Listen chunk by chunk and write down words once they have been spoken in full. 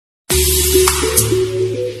Hey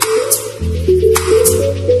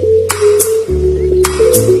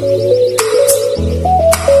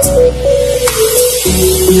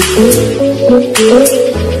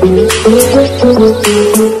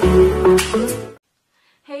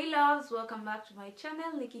loves, welcome back to my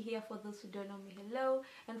channel. Nikki here. For those who don't know me, hello,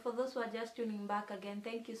 and for those who are just tuning back again,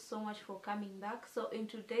 thank you so much for coming back. So in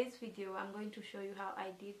today's video I'm going to show you how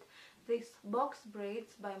I did this box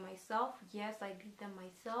braids by myself. Yes, I did them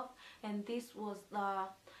myself, and this was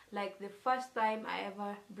like the first time I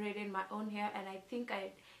ever braided my own hair, and I think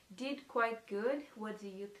I did quite good. What do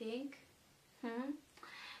you think?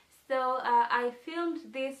 So I filmed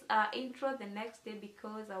this intro the next day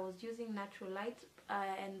because I was using natural light,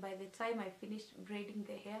 and by the time I finished braiding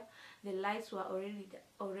the hair, the lights were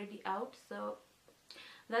already out. So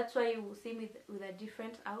that's why you will see me with a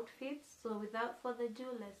different outfit. So without further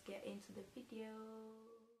ado, let's get into the video.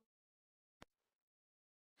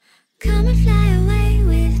 Come and fly away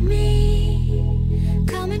with me.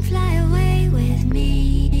 Come and fly away with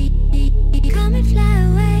me. Come and fly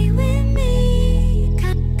away with me.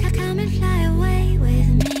 Come and fly away with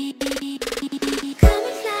me. Come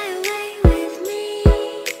and fly away with me.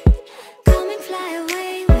 Come and fly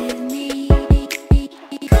away with me.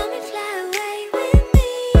 Come and fly away with me.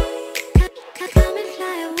 Come and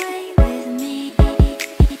fly away with me.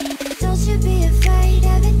 Don't you be afraid,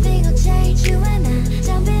 everything will change. You and I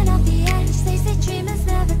jumping off the edge. They say dreamers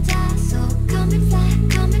never die. So come and fly,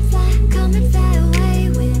 come and fly, come and fly away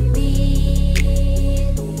with me.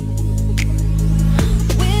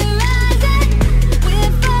 We're rising,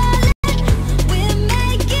 we're falling, we're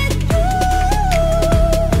making through.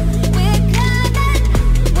 We're climbing,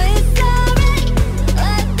 we're soaring,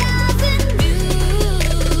 1,000 views.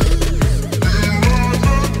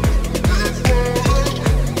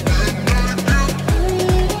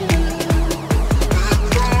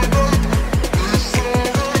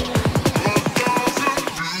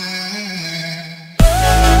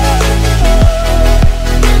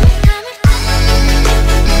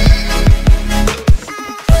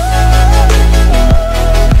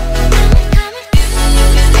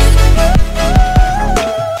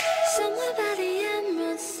 Somewhere by the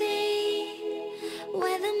emerald sea,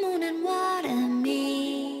 where the moon and water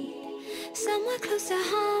meet. Somewhere close to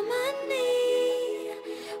harmony,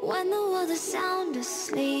 when the world is sound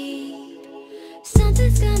asleep.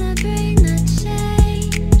 Something's gonna bring the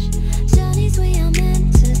change, journeys we are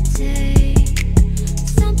meant to take.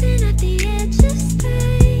 Something at the edge of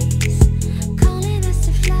space, calling us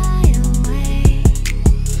to fly away.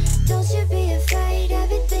 Don't you be afraid,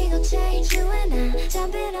 everything will change. You and I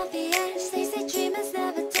jumping off the edge. They say dreamers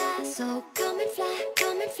never die. So come and fly,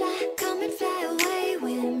 come and fly, come and fly away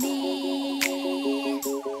with me.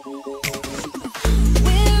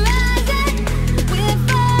 We're rising, we're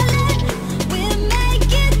falling, we're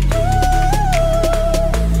making through.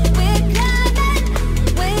 We're climbing,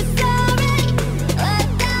 we're soaring,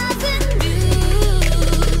 1,000 views.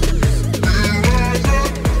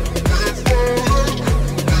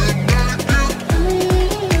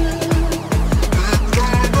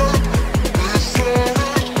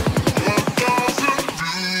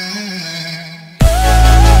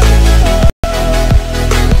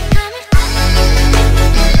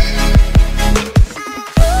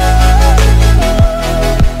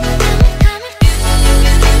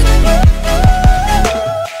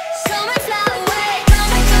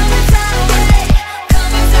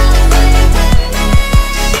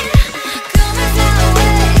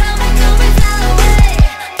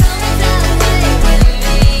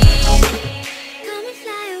 Come and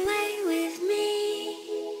fly away with me.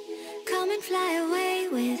 Come and fly away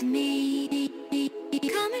with me.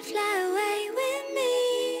 Come and fly away with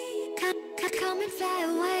me. Come and fly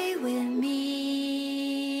away with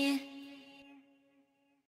me.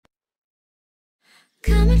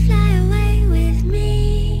 Come and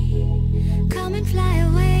fly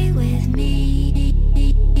away with me.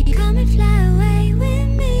 Come and fly away with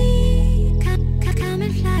me. Come and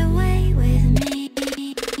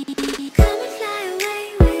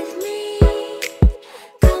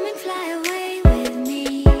fly away with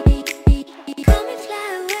me. Come and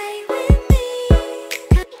fly away with me.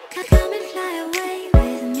 Come and fly away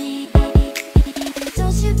with me.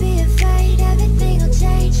 Don't you be afraid, everything will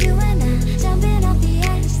change. You and I jumping off the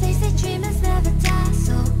edge. They say dreamers never die.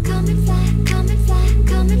 So come and fly, come and fly,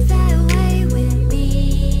 come and fly away with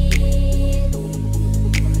me.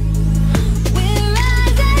 We're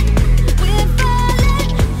rising, we're falling,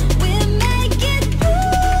 we're making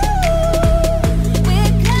through.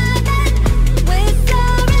 We're climbing, we're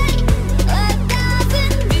soaring,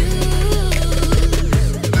 1,000 views.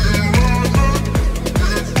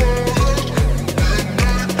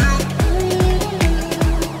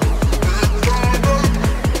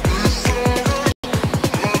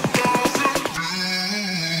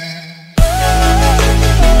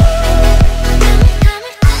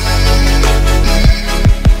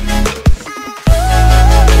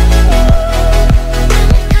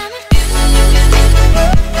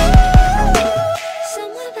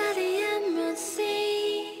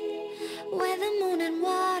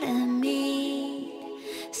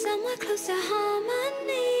 somewhere close to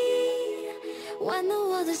harmony. When the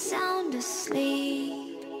world is sound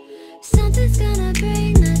asleep, something's gonna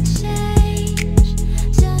bring the change.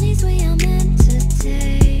 Journeys we are meant to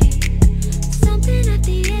take, something at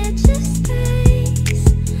the edge of space,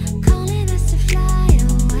 calling us to fly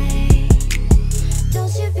away.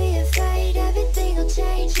 Don't you be afraid, everything will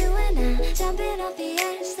change. You and I, jumping off the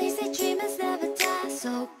edge. They say dreamers never die,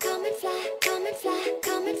 so come and fly, come and fly,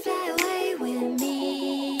 come and fly away with me.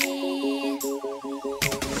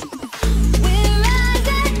 We're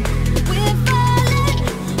rising, we're falling,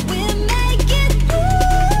 we're making through.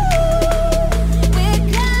 We're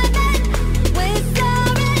climbing, we're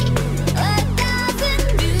soaring, 1,000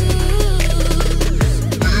 views.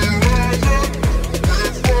 We're rising,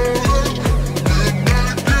 we're falling, we're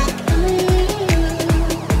making through.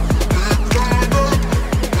 We're climbing,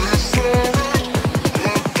 we're soaring, 1,000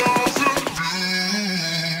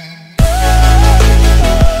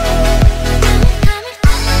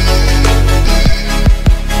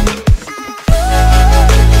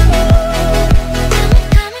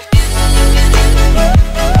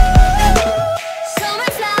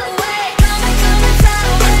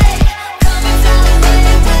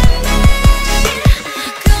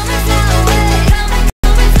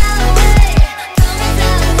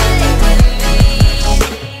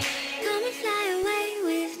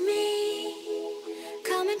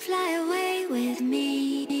 fly away with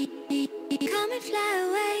me. Come and fly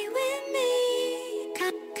away with me.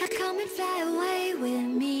 Come and fly away with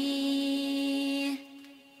me.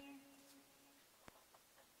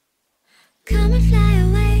 Come and fly.